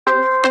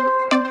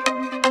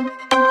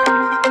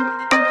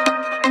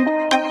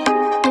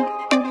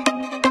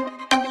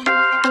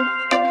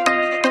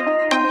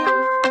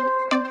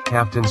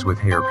captains with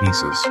hair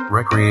pieces,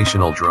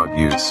 recreational drug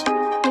use.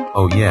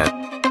 Oh yeah.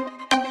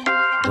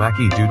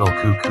 Wacky doodle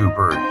cuckoo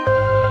bird.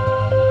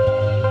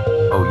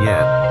 Oh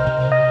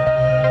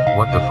yeah.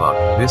 What the fuck?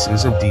 This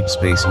isn't Deep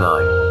Space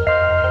Nine.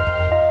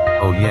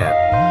 Oh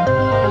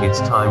yeah.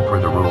 It's time for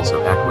the rules of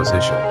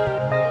acquisition.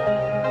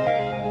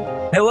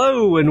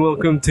 Hello and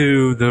welcome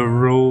to the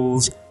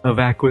Rules of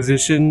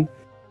Acquisition.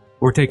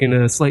 We're taking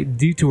a slight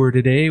detour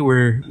today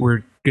where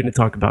we're going to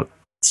talk about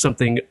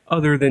something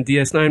other than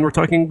DS9. We're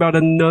talking about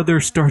another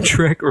Star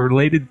Trek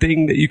related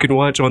thing that you can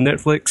watch on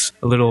Netflix.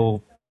 A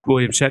little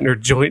William Shatner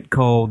joint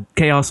called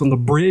Chaos on the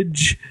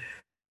Bridge.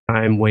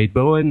 I'm Wade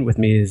Bowen. With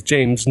me is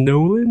James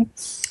Nolan.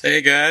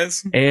 Hey,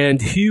 guys.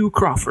 And Hugh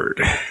Crawford.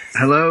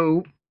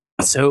 Hello.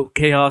 So,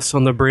 Chaos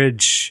on the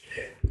Bridge,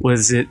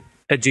 was it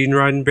a Gene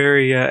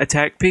Roddenberry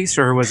attack piece,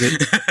 or was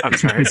it, I'm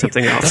sorry,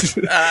 something else?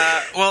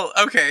 Well,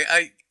 okay.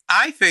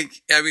 I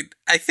think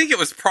it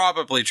was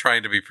probably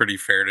trying to be pretty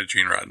fair to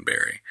Gene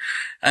Roddenberry,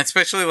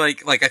 especially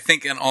like I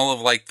think in all of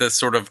like the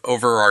sort of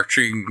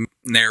overarching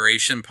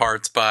narration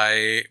parts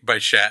by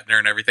Shatner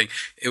and everything,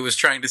 it was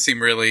trying to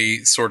seem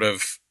really sort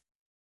of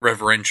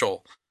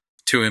reverential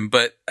to him.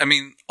 But I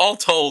mean, all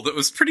told, it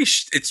was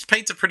it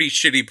paints a pretty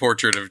shitty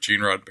portrait of Gene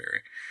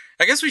Roddenberry.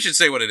 I guess we should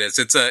say what it is.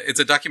 It's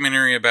a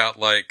documentary about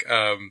like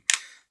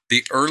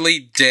the early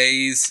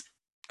days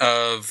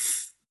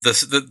of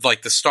the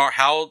star,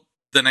 how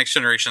the Next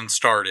Generation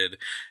started,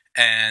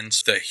 and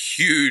the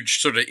huge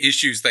sort of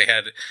issues they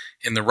had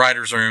in the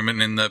writers' room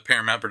and in the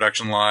Paramount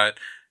production lot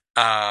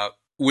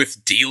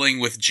with dealing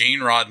with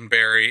Gene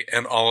Roddenberry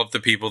and all of the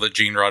people that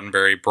Gene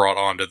Roddenberry brought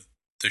onto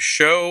the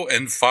show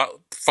and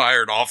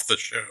fired off the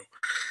show.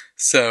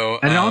 So,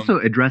 and it also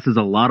addresses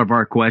a lot of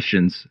our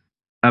questions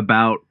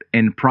about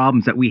and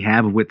problems that we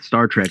have with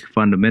Star Trek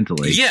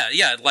fundamentally.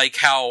 Yeah, like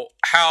how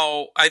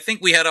I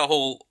think we had a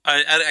whole,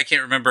 I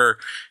can't remember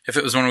if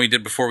it was one we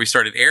did before we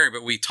started airing,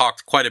 but we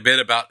talked quite a bit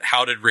about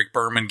how did Rick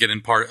Berman get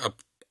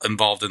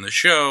involved in the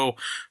show,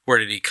 where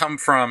did he come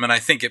from, and I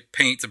think it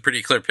paints a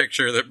pretty clear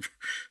picture that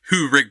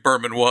who Rick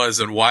Berman was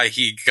and why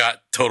he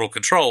got total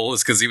control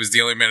is because he was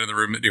the only man in the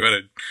room that knew how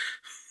to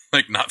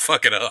like not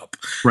fuck it up.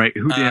 Right.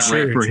 Who didn't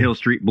write for Hill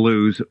Street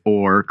Blues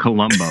or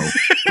Columbo?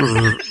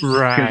 Right.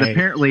 Because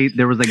apparently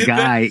there was a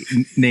guy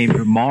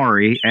named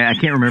Maury. I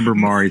can't remember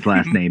Maury's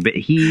last name, but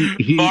he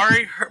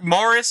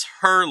Morris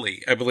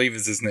Hurley, I believe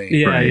is his name.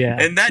 Yeah, right. yeah.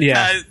 And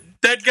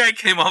that guy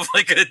came off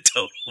like a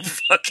total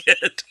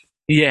fuckhead.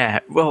 Yeah,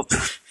 well,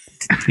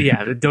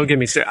 yeah, don't get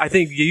me started. I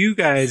think you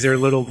guys are a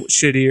little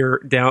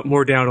shittier,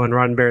 more down on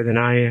Roddenberry than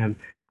I am.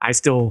 I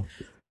still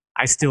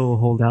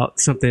hold out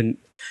something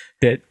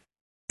that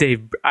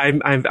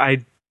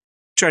I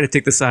try to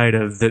take the side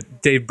of the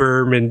Dave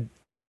Berman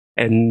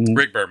and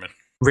Rick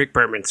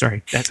Berman.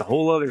 Sorry, that's a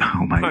whole other.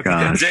 Oh my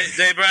god,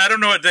 Dave, I don't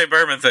know what Dave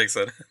Berman thinks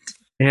of it.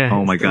 Yeah.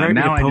 Oh my god.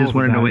 Now I just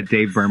want to know what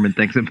Dave Berman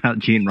thinks about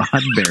Gene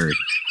Roddenberry.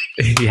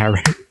 Yeah,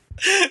 right.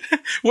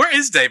 Where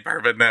is Dave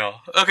Berman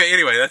now? Okay,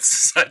 anyway, that's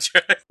such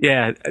a...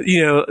 Yeah,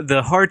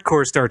 the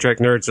hardcore Star Trek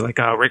nerds are like,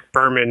 oh, Rick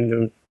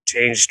Berman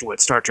changed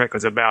what Star Trek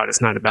was about. It's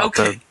not about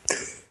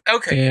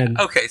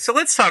Okay, so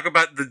let's talk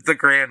about the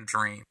grand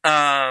dream.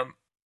 I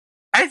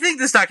think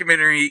this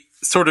documentary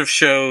sort of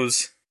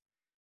shows,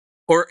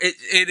 or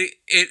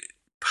it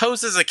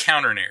poses a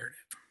counter narrative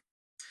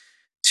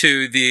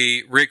to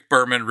the Rick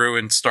Berman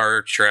ruined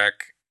Star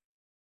Trek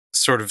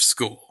sort of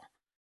school.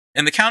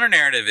 And the counter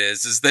narrative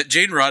is that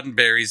Gene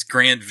Roddenberry's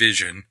grand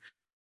vision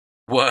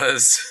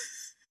was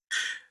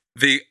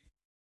the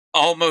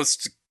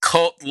almost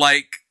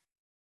cult-like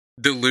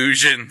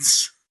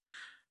delusions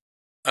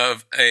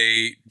of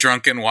a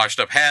drunken,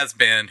 washed-up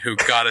has-been who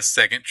got a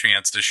second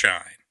chance to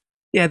shine.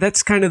 Yeah,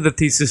 that's kind of the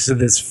thesis of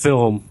this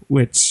film,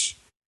 which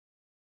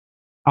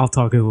I'll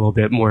talk a little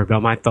bit more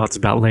about my thoughts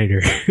about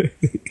later.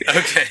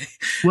 Okay.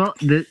 Well,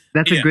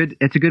 that's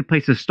a good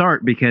place to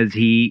start because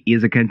he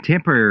is a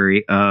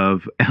contemporary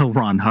of L.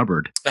 Ron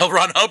Hubbard. L.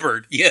 Ron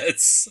Hubbard,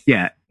 yes.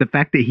 Yeah, the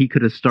fact that he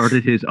could have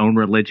started his own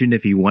religion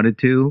if he wanted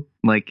to,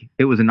 like,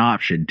 it was an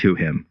option to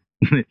him.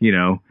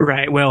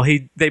 Right. Well,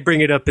 they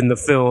bring it up in the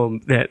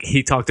film that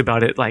he talked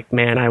about it like,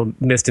 man, I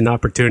missed an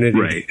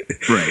opportunity.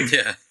 Right.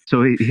 Yeah.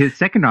 So his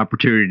second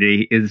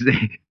opportunity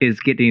is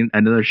getting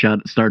another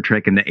shot at Star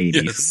Trek in the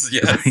 80s.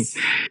 Yes.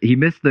 He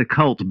missed the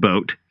cult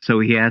boat, so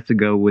he has to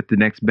go with the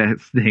next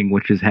best thing,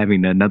 which is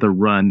having another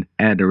run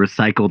at a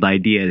recycled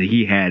idea that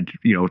he had,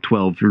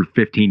 12 or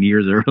 15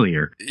 years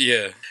earlier.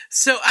 Yeah.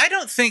 So I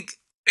don't think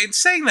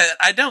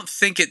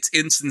it's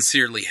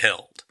insincerely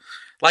held.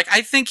 Like,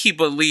 I think he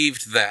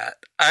believed that.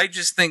 I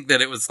just think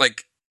that it was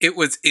like, it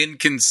was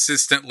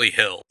inconsistently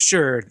held.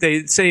 Sure.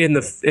 They say in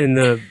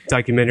the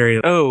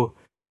documentary, oh,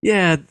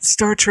 yeah,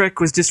 Star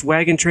Trek was just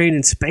wagon train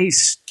in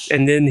space.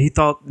 And then he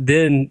thought,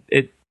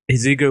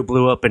 his ego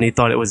blew up and he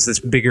thought it was this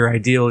bigger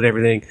ideal and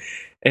everything.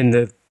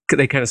 And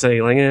they kind of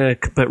say,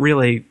 like, but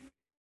really,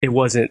 it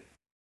wasn't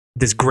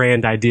this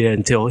grand idea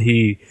until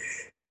he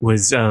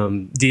was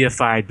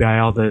deified by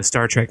all the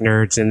Star Trek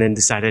nerds and then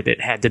decided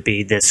it had to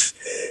be this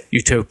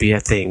utopia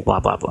thing, blah,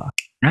 blah, blah.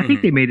 I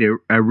think they made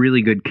a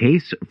really good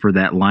case for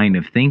that line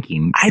of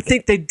thinking. I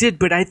think they did,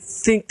 but I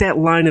think that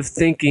line of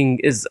thinking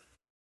is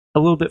a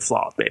little bit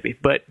flawed, maybe.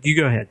 But you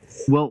go ahead.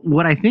 Well,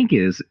 what I think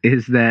is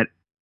that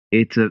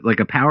it's like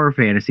a power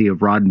fantasy of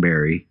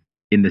Roddenberry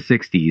in the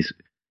 60s.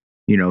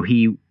 You know,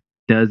 he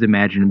does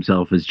imagine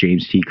himself as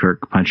James T.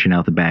 Kirk punching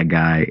out the bad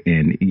guy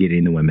and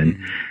getting the women.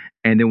 Mm-hmm.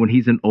 And then when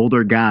he's an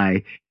older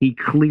guy, he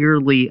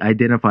clearly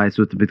identifies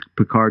with the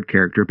Picard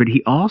character, but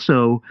he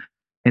also,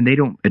 and they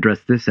don't address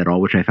this at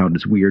all, which I found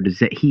is weird, is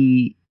that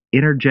he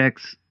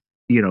interjects,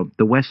 you know,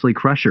 the Wesley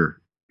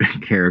Crusher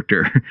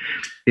character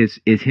is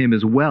him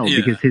as well,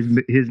 because his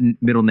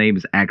middle name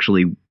is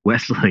actually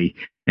Wesley,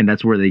 and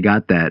that's where they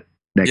got that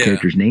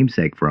character's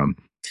namesake from.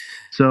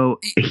 So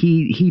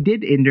he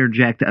did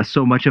interject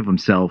so much of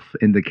himself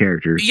in the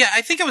characters. Yeah,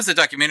 I think it was a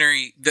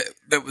documentary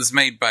that was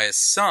made by his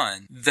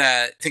son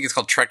that I think it's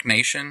called Trek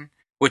Nation,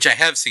 which I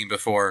have seen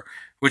before,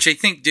 which I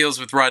think deals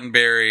with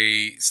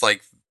Roddenberry's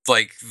like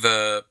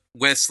the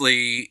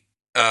Wesley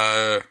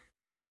Jonathan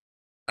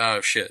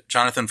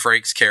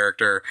Frakes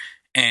character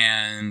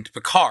and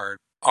Picard.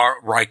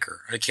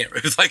 Riker.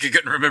 It's like I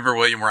couldn't remember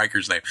William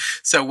Riker's name.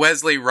 So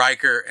Wesley,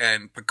 Riker,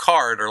 and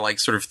Picard are like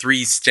sort of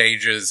three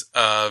stages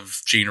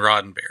of Gene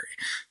Roddenberry.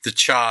 The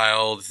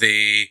child,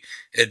 the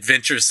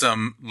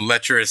adventuresome,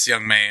 lecherous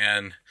young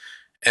man,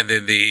 and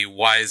then the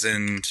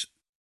wizened,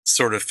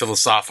 sort of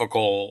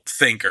philosophical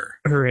thinker.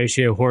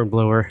 Horatio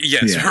Hornblower.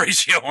 Yes, yeah.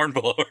 Horatio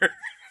Hornblower.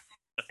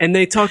 And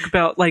they talk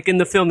about, like, in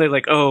the film, they're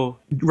like, oh,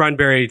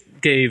 Roddenberry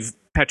gave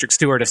Patrick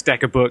Stewart a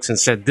stack of books and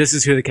said, this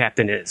is who the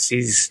captain is.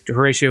 He's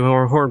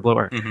Horatio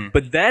Hornblower. Mm-hmm.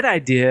 But that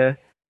idea,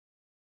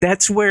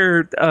 that's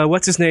where,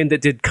 what's his name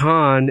that did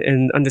Khan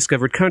in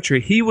Undiscovered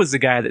Country, he was the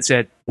guy that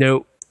said,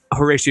 no,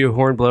 Horatio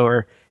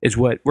Hornblower is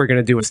what we're going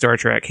to do with Star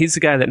Trek. He's the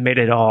guy that made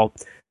it all,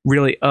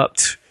 really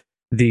upped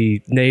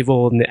the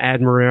naval and the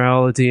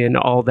admiralty and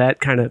all that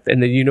kind of,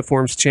 and the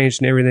uniforms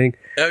changed and everything.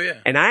 Oh, yeah.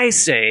 And I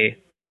say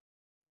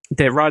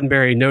that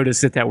Roddenberry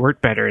noticed that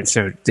worked better, and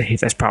so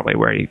that's probably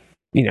where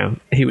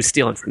he was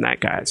stealing from that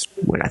guy's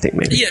when I think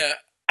maybe. Yeah,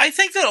 I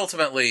think that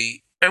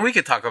ultimately, and we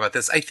could talk about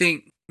this, I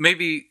think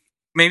maybe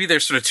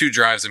there's sort of two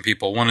drives in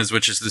people. One is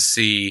which is to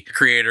see the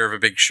creator of a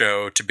big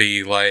show to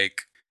be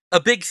like a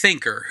big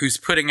thinker who's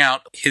putting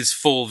out his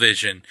full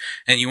vision,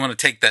 and you want to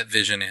take that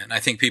vision in. I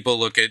think people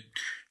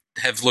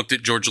have looked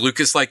at George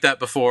Lucas like that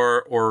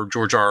before, or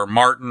George R.R.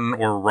 Martin,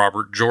 or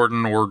Robert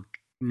Jordan, or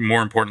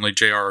more importantly,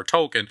 J.R.R.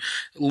 Tolkien,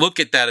 look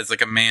at that as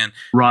like a man.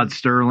 Rod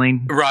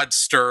Sterling,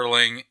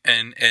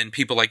 and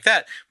people like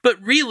that.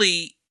 But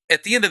really,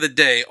 at the end of the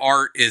day,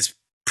 art is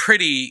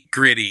pretty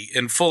gritty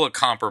and full of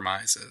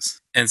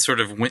compromises and sort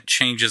of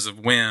changes of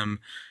whim,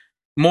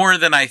 more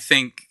than I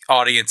think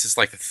audiences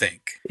like to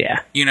think.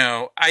 Yeah. You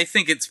know, I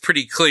think it's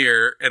pretty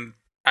clear, and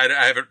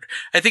I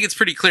think it's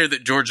pretty clear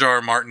that George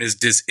R.R. Martin is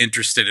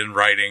disinterested in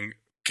writing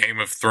Game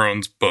of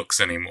Thrones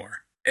books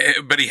anymore.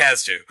 But he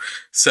has to,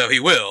 so he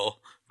will.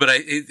 But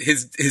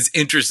his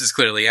interest is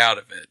clearly out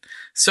of it.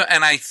 So,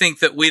 and I think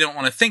that we don't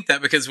want to think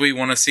that because we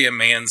want to see a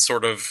man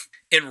sort of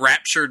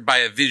enraptured by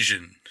a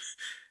vision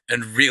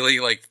and really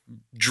like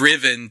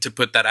driven to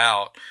put that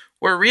out.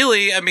 Where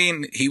really, I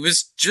mean, he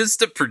was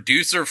just a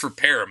producer for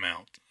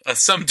Paramount, a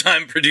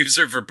sometime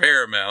producer for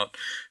Paramount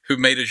who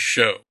made a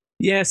show.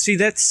 Yeah, see,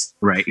 that's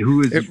right.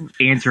 Who is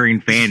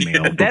answering fan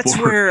mail? That's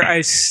where I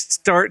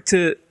start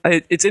to.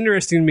 It's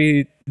interesting to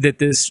me that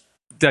this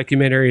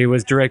documentary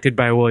was directed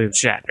by William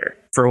Shatner,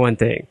 for one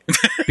thing,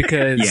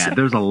 because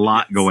there's a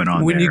lot going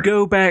on when you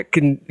go back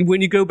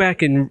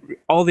and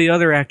all the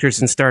other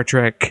actors in Star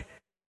Trek,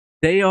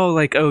 they all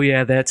like, oh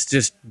yeah, that's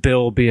just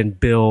Bill being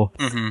Bill.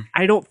 Mm-hmm.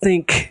 I don't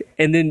think,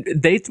 and then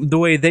the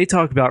way they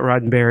talk about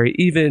Roddenberry,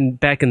 even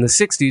back in the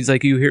 60s,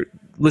 like you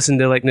listen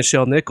to like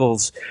Nichelle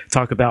Nichols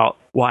talk about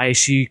why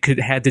she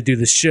had to do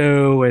the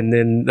show, and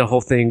then the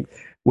whole thing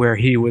where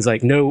he was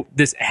like, no,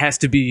 this has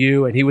to be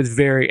you. And he was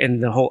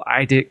and the whole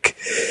IDIC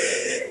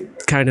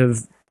kind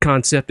of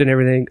concept and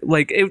everything,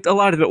 like a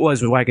lot of it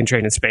was with Wagon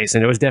Train in Space,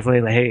 and it was definitely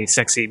like, hey,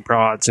 sexy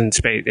broads in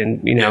space,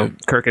 and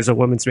Kirk is a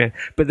woman's man.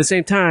 But at the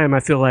same time, I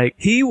feel like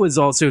he was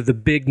also the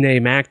big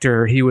name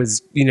actor. He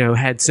was,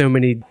 had so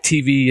many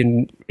TV,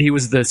 and he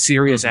was the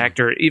serious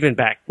actor even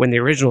back when the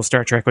original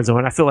Star Trek was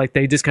on. I feel like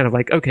they just kind of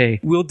like, okay,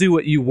 we'll do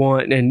what you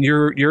want, and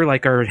you're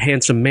like our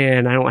handsome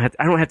man. I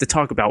don't have to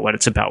talk about what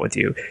it's about with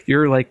you.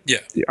 You're like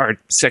our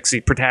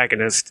sexy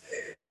protagonist.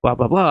 Blah,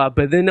 blah, blah.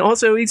 But then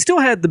also he still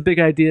had the big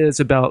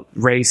ideas about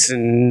race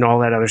and all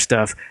that other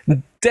stuff.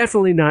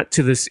 Definitely not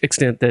to this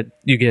extent that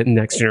you get in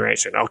Next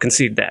Generation. I'll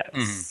concede that.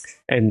 Mm-hmm.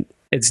 And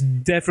it's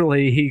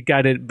definitely, he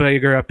got it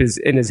bigger up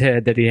in his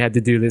head that he had to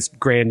do this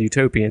grand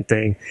utopian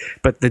thing.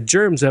 But the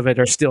germs of it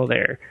are still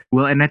there.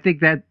 Well, and I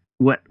think that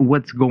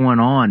what's going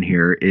on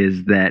here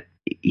is that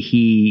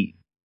he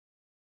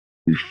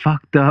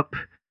fucked up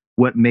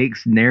what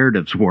makes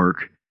narratives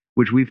work,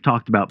 which we've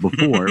talked about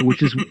before,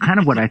 which is kind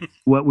of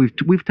what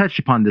we've touched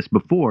upon this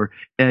before.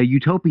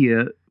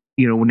 Utopia,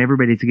 when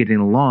everybody's getting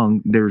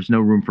along, there's no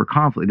room for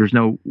conflict. There's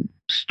no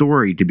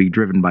story to be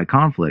driven by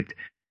conflict.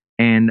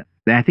 And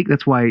I think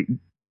that's why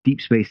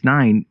Deep Space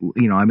Nine,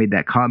 I made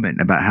that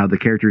comment about how the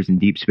characters in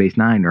Deep Space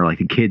Nine are like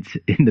the kids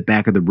in the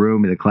back of the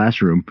room in the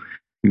classroom,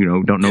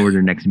 don't know where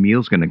their next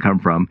meal's going to come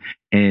from.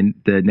 And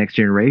the Next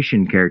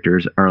Generation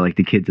characters are like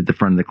the kids at the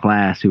front of the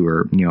class who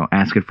are,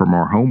 asking for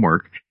more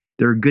homework.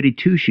 They're goody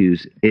two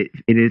shoes.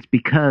 It's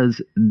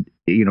because, of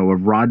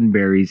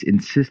Roddenberry's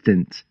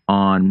insistence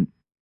on,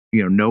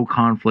 no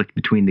conflict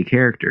between the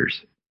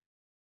characters.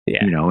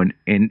 Yeah.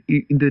 And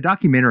the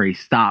documentary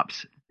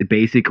stops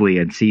basically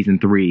at season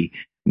 3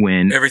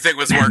 when everything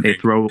was working. They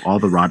throw all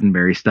the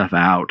Roddenberry stuff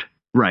out.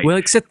 Right. Well,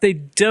 except they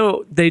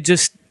don't.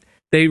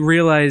 They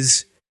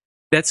realize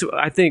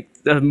I think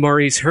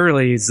Maurice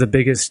Hurley is the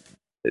biggest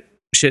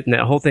shit in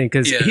that whole thing,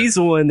 because he's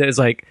the one that's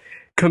like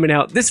coming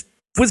out. This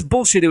was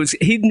bullshit.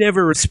 He'd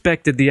never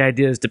respected the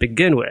ideas to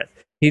begin with.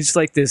 He's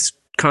like this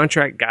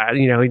contract guy.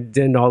 He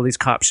did all these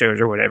cop shows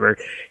or whatever.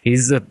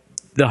 He's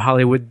the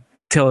Hollywood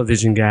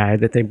television guy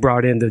that they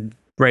brought in to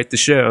write the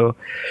show,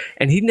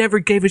 and he never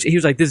gave it. He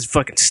was like, "This is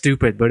fucking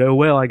stupid," but oh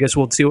well, I guess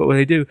we'll see what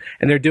they do.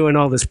 And they're doing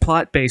all this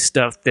plot-based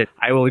stuff that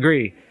I will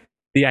agree,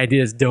 the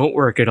ideas don't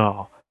work at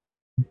all.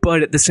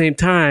 But at the same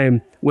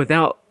time,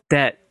 without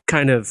that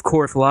kind of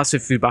core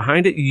philosophy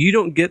behind it, you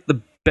don't get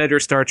the better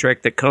Star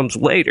Trek that comes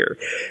later.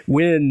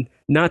 When,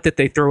 not that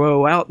they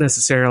throw out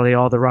necessarily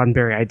all the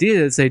Roddenberry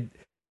ideas,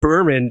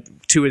 Berman,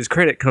 to his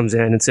credit, comes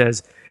in and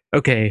says,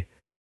 okay,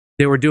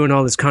 they were doing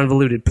all this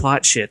convoluted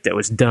plot shit that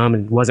was dumb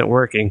and wasn't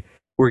working.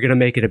 We're going to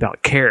make it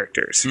about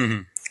characters.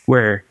 Mm-hmm.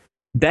 Where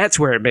that's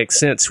where it makes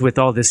sense with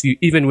all this,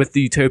 even with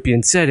the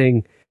utopian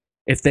setting.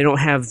 If they don't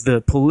have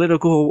the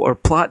political or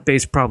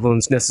plot-based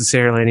problems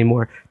necessarily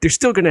anymore, they're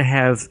still going to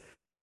have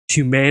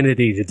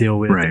humanity to deal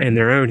with, right, and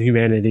their own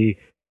humanity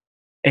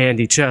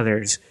and each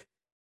other's.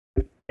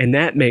 And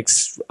that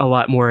makes a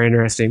lot more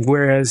interesting.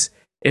 Whereas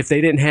if they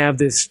didn't have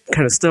this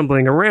kind of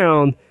stumbling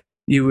around,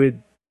 you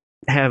would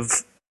have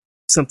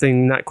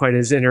something not quite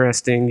as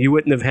interesting. You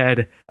wouldn't have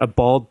had a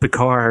bald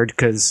Picard,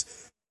 because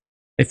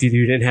if you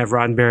didn't have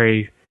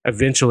Roddenberry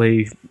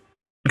eventually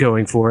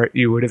going for it,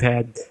 you would have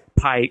had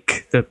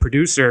Pike, the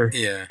producer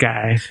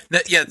guy.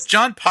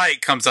 John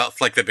Pike comes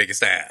out like the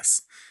biggest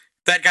ass.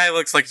 That guy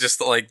looks like just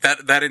like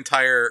that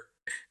entire...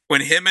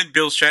 When him and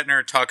Bill Shatner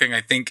are talking,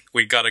 I think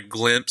we got a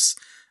glimpse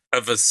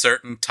of a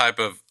certain type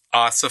of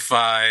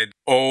ossified,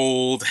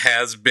 old,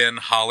 has-been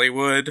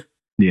Hollywood.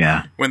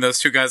 Yeah. When those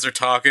two guys are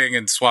talking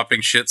and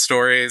swapping shit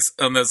stories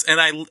on those, and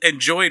I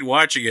enjoyed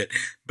watching it,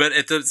 but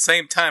at the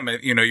same time,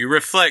 you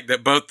reflect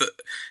that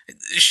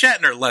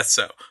Shatner less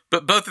so,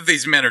 but both of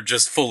these men are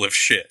just full of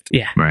shit.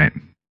 Yeah. Right.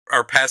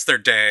 Are past their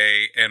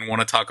day and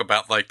want to talk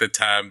about like the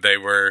time they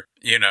were,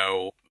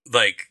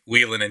 like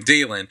wheeling and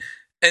dealing.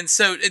 And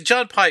so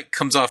John Pike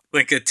comes off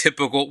like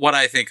what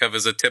I think of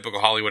as a typical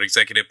Hollywood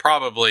executive,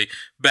 probably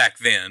back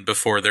then,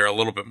 before they're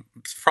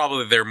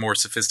probably they're more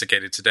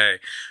sophisticated today.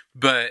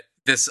 But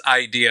this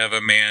idea of a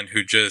man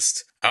who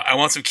just, I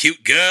want some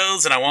cute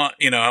girls, and I want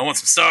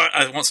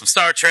some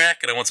Star Trek,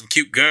 and I want some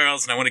cute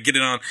girls, and I want to get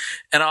it on,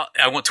 and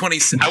I want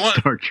 26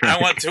 episodes,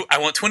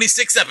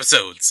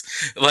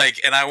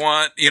 and I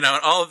want,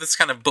 all of this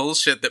kind of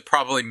bullshit that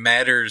probably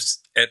matters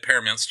at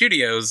Paramount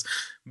Studios,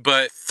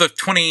 but the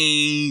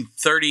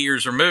 30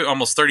 years removed,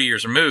 almost 30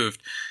 years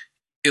removed,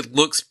 it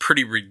looks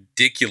pretty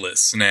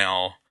ridiculous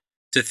now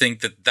to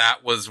think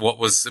that was what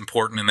was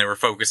important and they were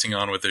focusing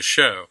on with this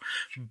show.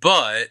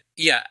 But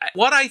yeah,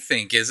 what I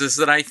think is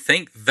that I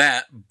think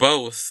that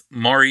both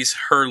Maurice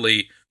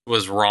Hurley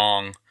was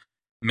wrong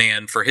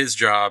man for his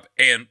job,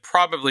 and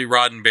probably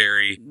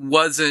Roddenberry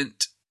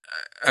wasn't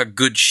a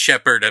good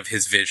shepherd of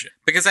his vision,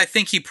 because I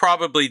think he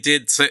probably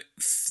did.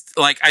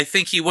 I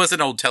think he was an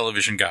old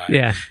television guy.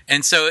 Yeah.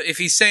 And so if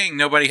he's saying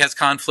nobody has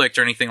conflict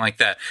or anything like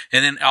that,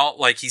 and then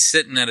he's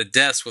sitting at a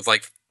desk with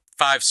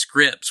 5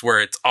 scripts where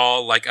it's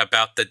all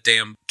about the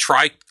damn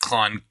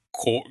Triclon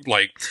core,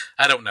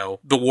 I don't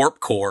know, the warp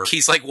core.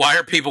 He's like, why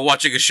are people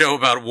watching a show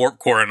about warp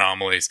core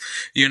anomalies?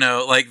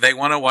 They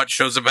want to watch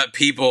shows about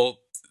people,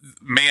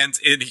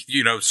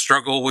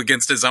 struggle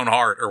against his own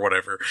heart or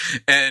whatever.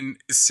 And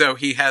so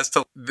he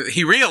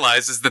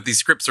realizes that these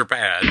scripts are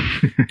bad,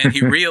 and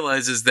he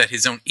realizes that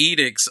his own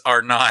edicts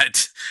are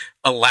not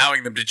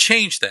allowing them to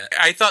change that.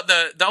 I thought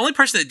the only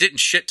person that didn't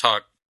shit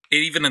talk,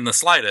 even in the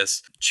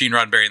slightest, Gene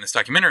Roddenberry in this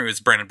documentary, was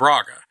Brandon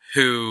Braga,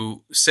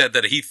 who said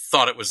that he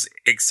thought it was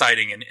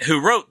exciting, and who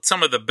wrote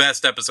some of the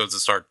best episodes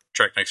of Star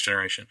Trek Next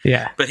Generation.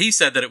 Yeah. But he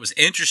said that it was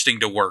interesting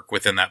to work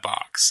within that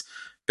box,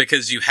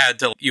 because you had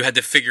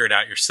to figure it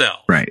out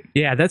yourself. Right.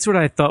 Yeah, that's what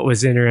I thought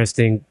was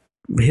interesting,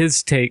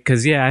 his take,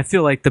 because I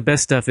feel like the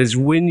best stuff is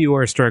when you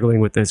are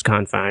struggling with those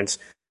confines,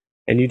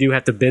 and you do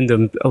have to bend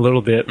them a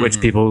little bit, which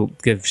people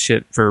give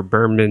shit for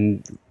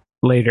Berman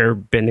later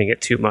bending it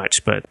too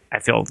much, but I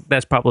feel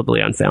that's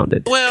probably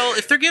unfounded. Well,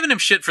 if they're giving him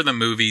shit for the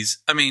movies,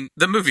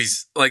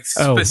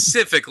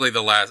 specifically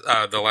the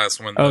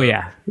last one. Oh,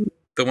 yeah.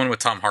 The one with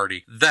Tom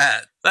Hardy.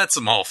 That That's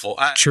some awful.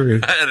 True.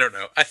 I don't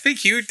know. I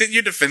think did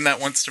you defend that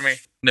once to me?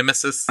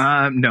 Nemesis?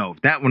 No,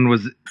 that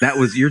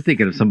was you're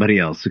thinking of somebody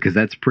else because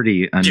that's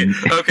pretty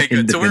Okay,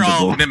 good. So we're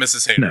all indefensible.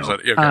 Nemesis haters. No.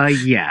 Okay.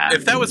 Yeah.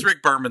 If that was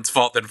Rick Berman's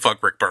fault, then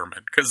fuck Rick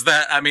Berman. Because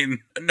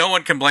no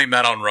one can blame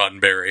that on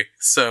Roddenberry.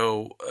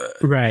 So,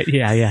 Right.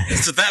 Yeah.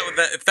 so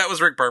if that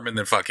was Rick Berman,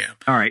 then fuck him.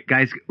 All right,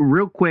 guys,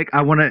 real quick,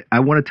 I want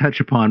to touch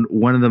upon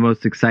one of the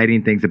most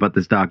exciting things about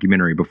this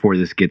documentary before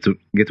this gets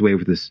away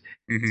with this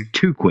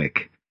too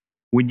quick.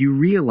 When you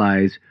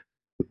realize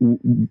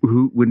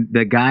when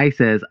the guy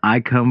says,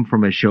 "I come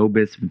from a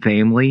showbiz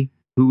family,"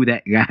 who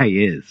that guy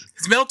is.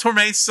 It's Mel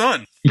Torme's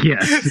son.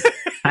 Yes.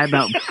 I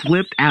about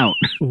flipped out.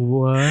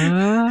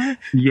 What?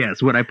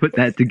 Yes, when I put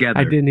that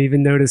together. I didn't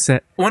even notice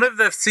that. One of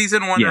the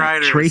season 1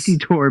 writers. Tracy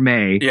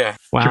Torme. Yeah.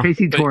 Wow.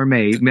 Tracy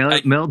Torme,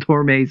 Mel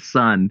Torme's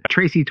son.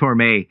 Tracy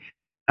Torme.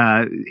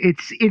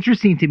 It's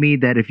interesting to me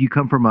that if you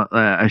come from a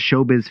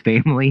showbiz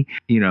family,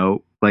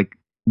 like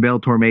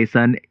Mel Torme's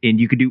son, and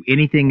you could do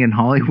anything in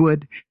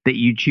Hollywood, that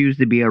you choose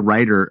to be a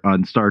writer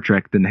on Star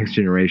Trek: The Next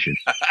Generation.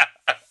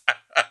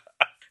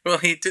 Well,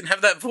 he didn't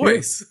have that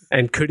voice.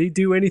 And could he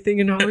do anything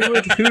in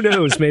Hollywood? Who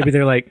knows? Maybe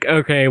they're like,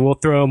 okay, we'll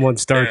throw him on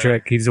Star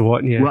Trek. He's a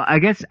what? Yeah. Well, I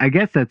guess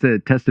that's a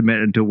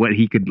testament to what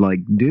he could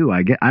do.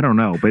 I don't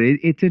know, but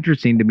it's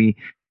interesting to me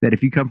that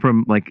if you come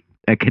from like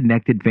a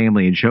connected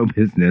family in show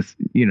business,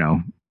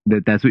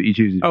 that's what you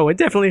choose. Oh, it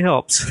definitely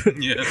helps.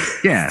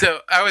 Yeah. So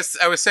I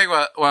was saying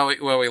while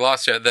we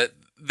lost you that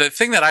the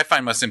thing that I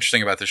find most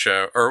interesting about the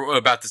show or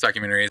about this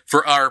documentary,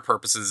 for our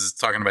purposes,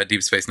 talking about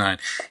Deep Space Nine,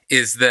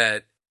 is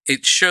that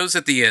it shows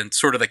at the end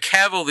sort of the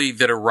cavalry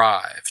that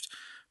arrived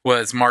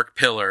was Mark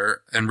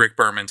Pillar and Rick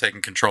Berman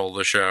taking control of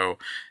the show,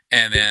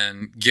 and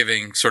then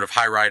giving sort of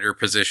high rider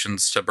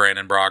positions to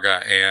Brandon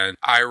Braga and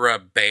Ira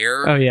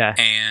Bear. Oh, yeah.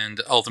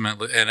 And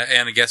ultimately, and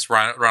I guess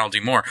Ronald D.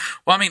 Moore.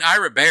 Well, I mean,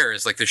 Ira Bear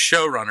is like the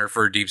showrunner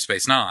for Deep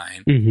Space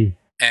Nine.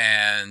 Mm-hmm.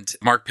 And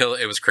Mark Pillar,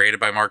 it was created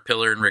by Mark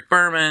Pillar and Rick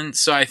Berman.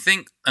 So I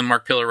think, and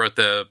Mark Pillar wrote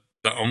the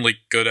only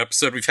good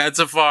episode we've had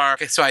so far.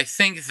 So I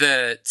think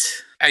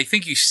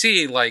you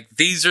see, like,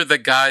 these are the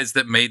guys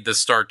that made the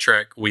Star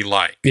Trek we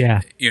like.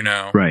 Yeah.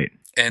 Right.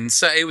 And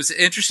so it was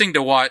interesting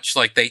to watch,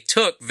 like, they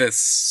took this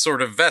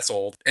sort of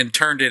vessel and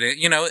turned it,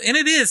 and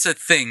it is a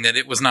thing that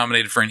it was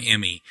nominated for an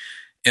Emmy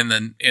in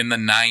the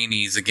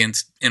 90s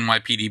against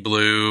NYPD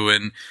Blue.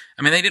 And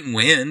I mean, they didn't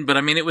win, but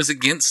I mean, it was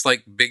against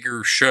like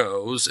bigger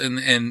shows,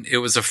 and it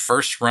was a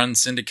first run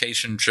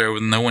syndication show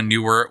and no one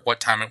knew what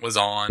time it was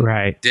on.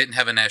 Right. Didn't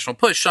have a national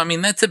push. So, I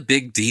mean, that's a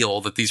big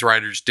deal that these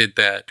writers did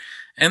that.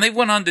 And they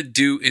went on to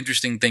do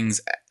interesting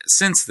things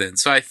since then.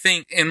 So I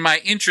think in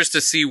my interest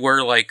to see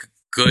where like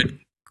good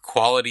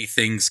quality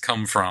things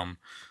come from,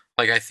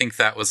 like, I think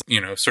that was,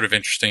 sort of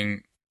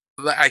interesting.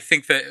 I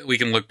think that we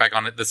can look back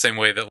on it the same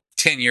way that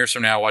 10 years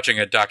from now, watching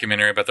a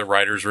documentary about the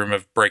writer's room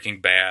of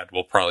Breaking Bad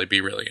will probably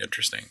be really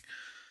interesting.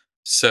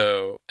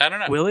 So, I don't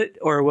know. Will it?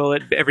 Or will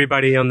it?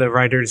 Everybody on the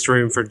writer's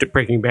room for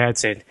Breaking Bad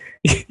said,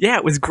 yeah,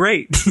 it was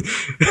great.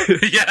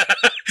 Yeah.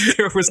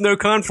 There was no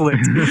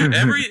conflict.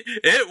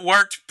 It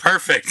worked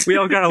perfect. We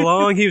all got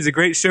along. He was a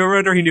great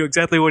showrunner. He knew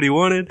exactly what he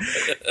wanted.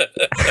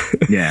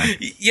 Yeah.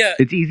 Yeah.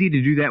 It's easy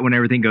to do that when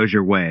everything goes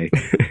your way.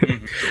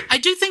 I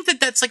do think that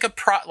that's like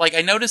like,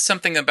 I noticed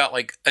something about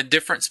like a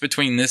difference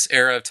between this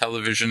era of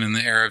television and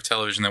the era of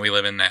television that we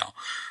live in now,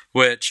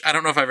 which I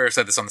don't know if I've ever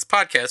said this on this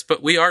podcast,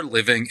 but we are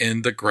living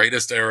in the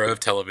greatest era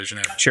of television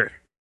ever. Sure.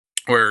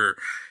 Where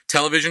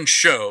television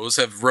shows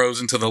have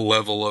risen to the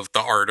level of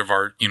the art of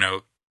our,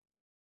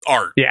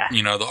 art. Yeah.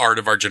 The art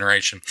of our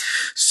generation.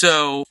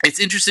 So it's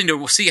interesting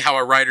to see how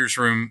a writer's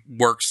room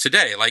works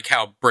today, like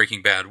how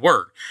Breaking Bad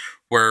worked,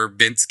 where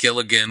Vince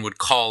Gilligan would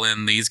call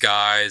in these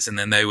guys and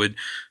then they would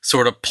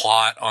sort of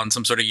plot on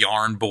some sort of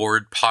yarn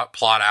board,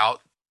 plot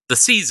out the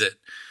season.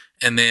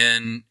 And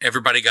then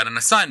everybody got an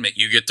assignment.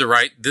 You get to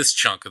write this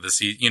chunk of the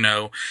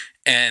season,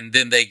 and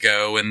then they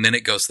go, and then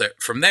it goes there.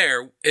 From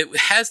there, it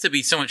has to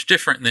be so much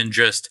different than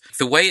just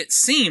the way it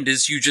seemed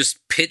is you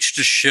just pitched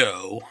a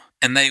show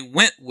and they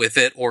went with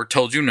it or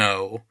told you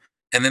no,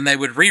 and then they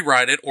would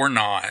rewrite it or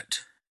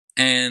not.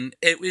 And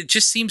it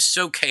just seems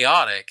so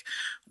chaotic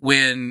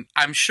when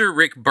I'm sure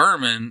Rick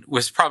Berman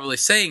was probably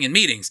saying in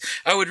meetings,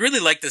 I would really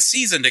like the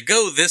season to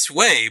go this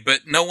way,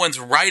 but no one's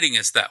writing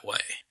us that way.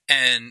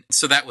 And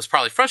so that was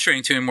probably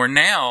frustrating to him, where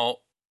now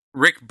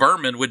Rick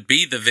Berman would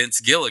be the Vince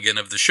Gilligan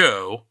of the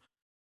show.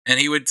 And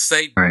he would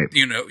say, right.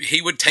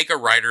 He would take a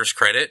writer's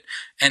credit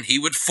and he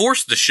would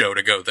force the show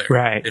to go there.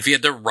 Right. If he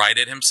had to write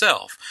it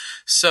himself.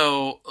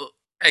 So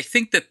I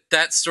think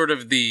that's sort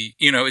of the,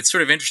 it's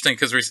sort of interesting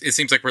because it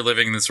seems like we're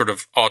living in this sort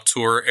of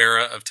auteur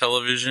era of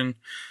television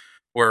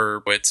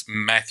where it's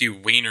Matthew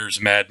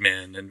Weiner's Mad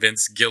Men and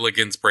Vince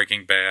Gilligan's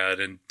Breaking Bad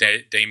and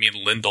Damien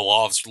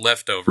Lindelof's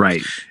Leftovers.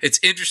 Right. It's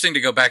interesting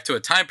to go back to a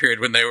time period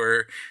when they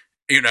were,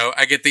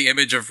 I get the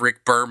image of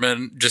Rick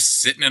Berman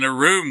just sitting in a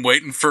room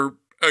waiting for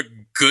a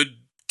good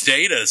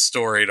Data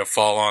story to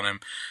fall on him.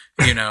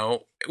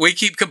 We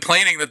keep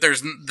complaining that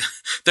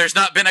there's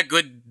not been a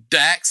good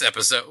Dax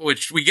episode,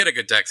 which we get a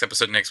good Dax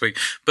episode next week,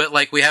 but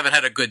like we haven't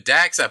had a good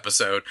Dax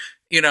episode.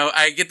 You know,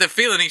 I get the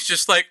feeling he's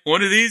just like,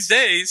 one of these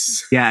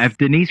days. Yeah, if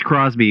Denise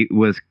Crosby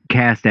was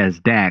cast as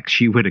Dax,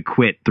 she would have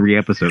quit 3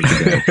 episodes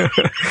ago.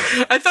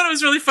 I thought it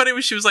was really funny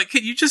when she was like,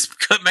 "Can you just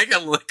make a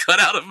cut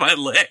out of my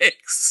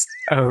legs?"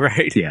 Oh,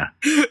 right. Yeah,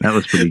 that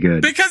was pretty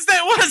good.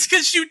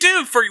 Because you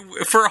do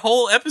for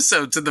whole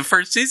episodes in the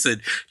first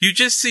season. You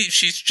just see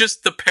she's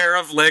just the pair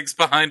of legs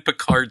behind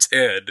Picard's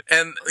head,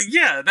 and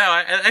yeah, no,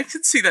 I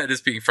can see that as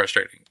being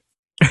frustrating.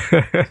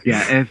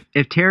 Yeah,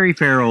 if Terry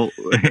Farrell,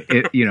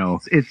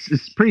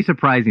 it's pretty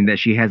surprising that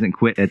she hasn't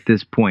quit at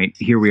this point.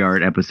 Here we are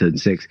at episode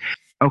 6.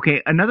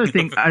 Okay, another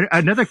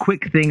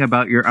quick thing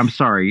about your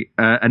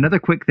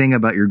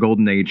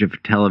golden age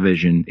of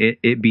television,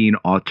 it being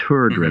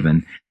auteur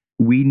driven.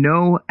 Mm-hmm. We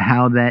know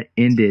how that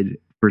ended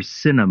for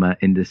cinema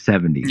in the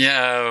 70s.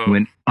 Yeah.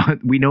 When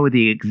we know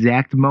the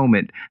exact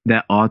moment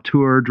that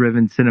auteur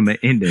driven cinema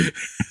ended,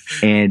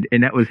 and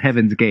that was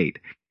Heaven's Gate.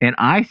 And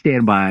I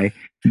stand by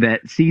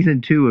that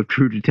season 2 of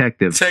True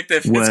Detective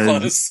was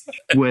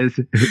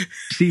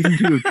season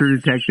 2 of True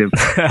Detective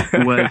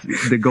was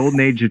the golden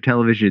age of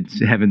television's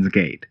Heaven's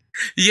Gate.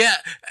 Yeah,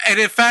 and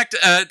in fact,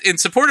 in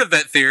support of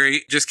that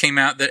theory, just came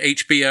out that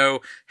HBO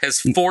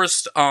has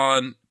forced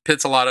on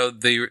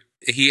Pizzolatto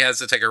he has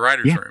to take a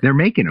writer's room. They're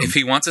making him. If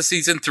he wants a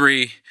season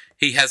 3,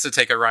 he has to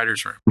take a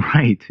writer's room.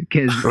 Right,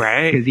 because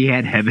he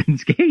had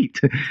Heaven's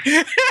Gate.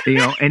 And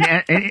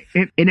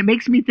it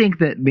makes me think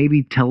that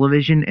maybe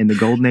television and the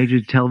golden age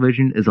of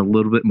television is a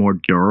little bit more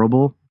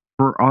durable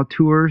for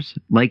auteurs.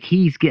 Like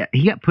he got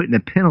put in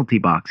the penalty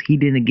box. He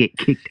didn't get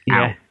kicked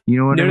out. You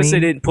know what I mean? Notice they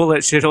didn't pull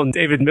that shit on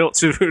David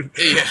Milch.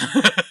 Yeah.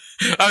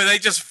 Oh, they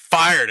just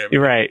fired him.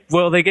 You're right.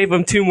 Well, they gave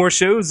him 2 more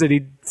shows that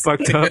he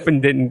fucked up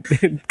and didn't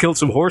kill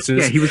some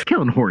horses. Yeah, he was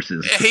killing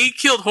horses. He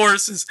killed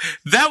horses.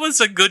 That was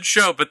a good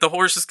show, but the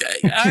horses,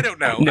 I don't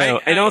know.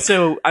 No, and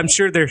also, I'm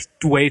sure they're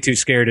way too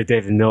scared of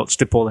David Milch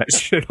to pull that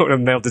shit on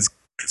him. They'll just,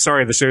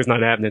 sorry, the show's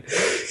not happening.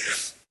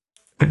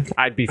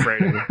 I'd be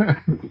frightened.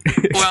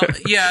 Well,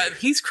 yeah,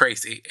 he's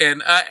crazy,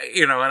 and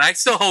and I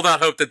still hold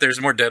out hope that there's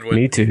more Deadwood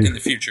in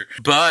the future.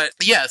 But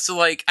yeah, so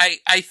like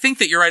I think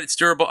that you're right. It's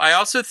durable. I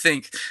also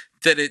think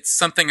that it's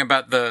something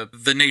about the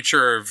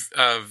nature of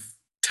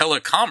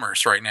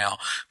telecommerce right now,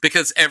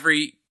 because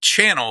every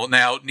channel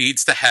now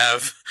needs to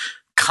have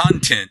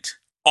content.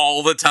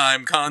 All the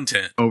time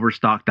content.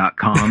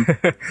 Overstock.com.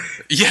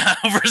 Yeah,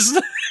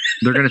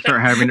 they're going to start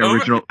having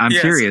original. I'm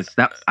serious.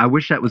 I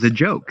wish that was a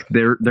joke.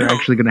 They're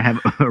actually going to have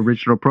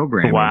original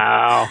programming.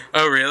 Wow.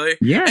 Oh, really?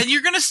 Yeah. And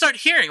you're going to start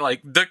hearing like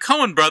the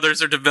Coen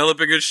brothers are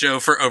developing a show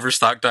for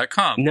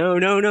Overstock.com.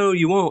 No,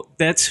 you won't.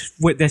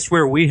 That's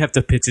where we have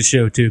to pitch a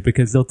show to,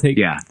 because they'll take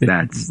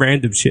that's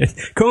random shit.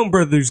 Coen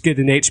brothers get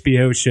an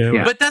HBO show.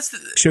 Yeah. But that's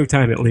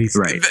Showtime at least.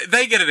 Right.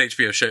 They get an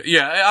HBO show.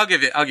 Yeah, I'll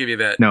give you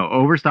that. No,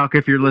 Overstock,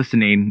 if you're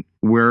listening,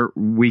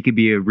 we could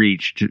be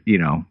reached,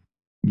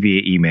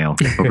 via email.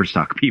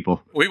 Overstock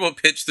people. We will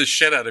pitch the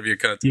shit out of your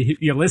cunt.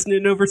 You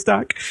listening,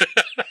 Overstock?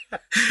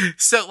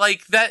 So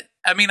like that,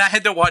 I mean, I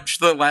had to watch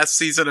the last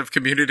season of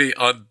Community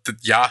on the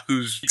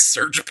Yahoo's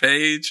search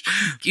page.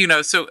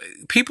 So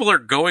people are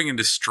going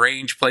into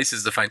strange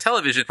places to find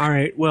television. All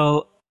right,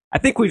 well, I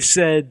think we've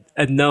said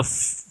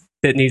enough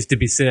that needs to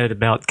be said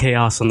about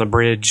Chaos on the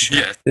Bridge.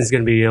 Yeah. This is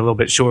going to be a little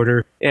bit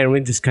shorter, and we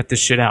can just cut this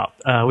shit out.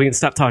 We can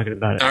stop talking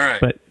about it. All right.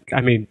 But,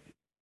 I mean,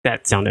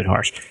 that sounded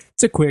harsh.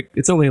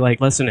 It's only like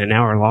less than an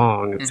hour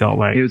long, it felt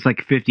like. It was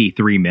like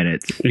 53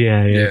 minutes.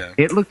 Yeah.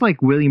 It looked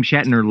like William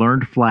Shatner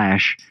learned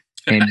Flash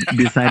and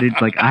decided,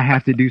 like, I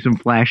have to do some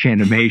Flash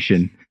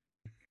animation.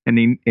 And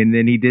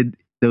then he did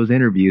those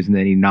interviews, and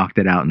then he knocked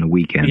it out in the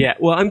weekend. Yeah,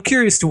 well, I'm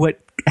curious to what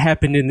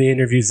happened in the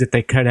interviews that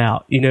they cut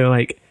out.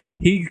 Like,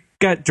 he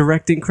got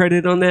directing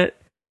credit on that.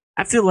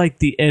 I feel like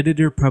the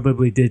editor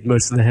probably did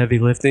most of the heavy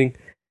lifting.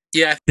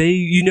 Yeah.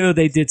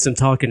 They did some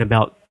talking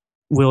about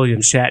William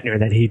Shatner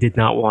that he did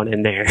not want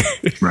in there.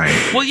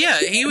 Right. Well, yeah,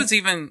 he was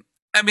even,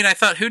 I mean, I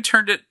thought, who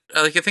turned it,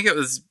 like, I think it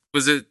was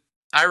it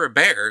Ira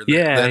Bear?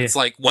 That's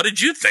like, what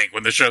did you think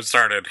when the show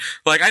started?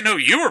 Like, I know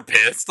you were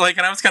pissed, like,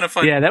 and I was kind of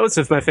funny. Yeah, that was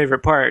my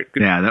favorite part.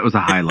 Yeah, that was a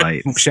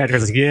highlight.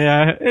 Shatner's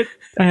like,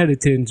 I had a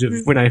tinge of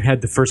when I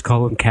had to first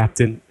call him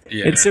Captain.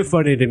 Yeah. It's so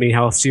funny to me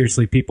how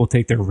seriously people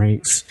take their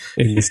ranks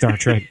in the Star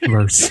Trek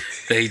verse.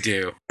 They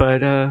do.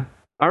 But,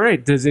 all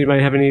right, does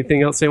anybody have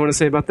anything else they want to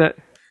say about that?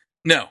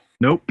 No.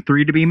 Nope,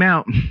 3 to beam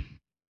out.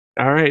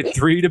 All right,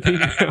 3 to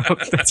beam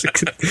out. That's a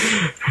good...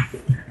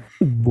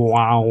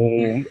 Wow.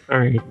 All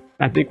right,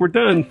 I think we're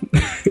done.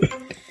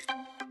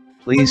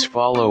 Please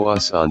follow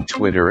us on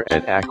Twitter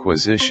at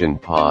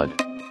AcquisitionPod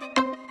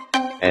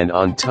and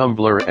on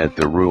Tumblr at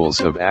the Rules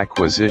of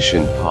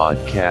Acquisition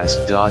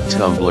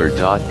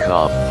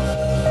Podcast.tumblr.com.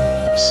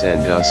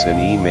 Send us an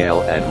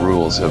email at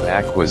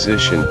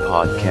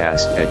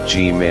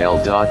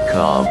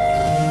rulesofacquisitionpodcast@gmail.com.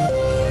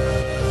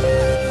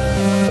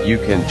 You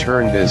can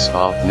turn this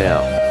off now.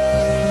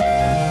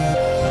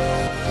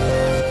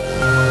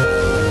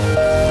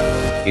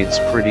 It's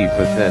pretty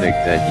pathetic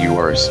that you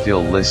are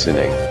still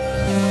listening.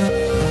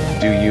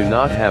 Do Do you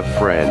not have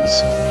friends,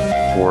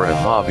 or a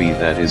hobby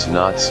that is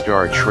not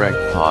Star Trek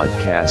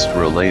podcast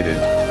related?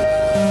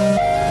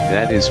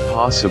 That is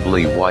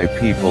possibly why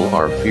people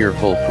are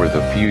fearful for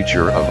the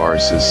future of our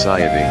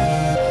society.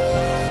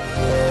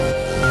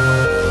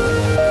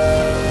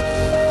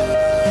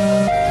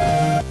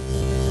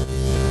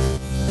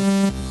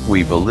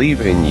 We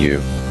believe in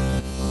you.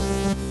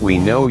 We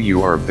know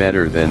you are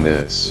better than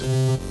this.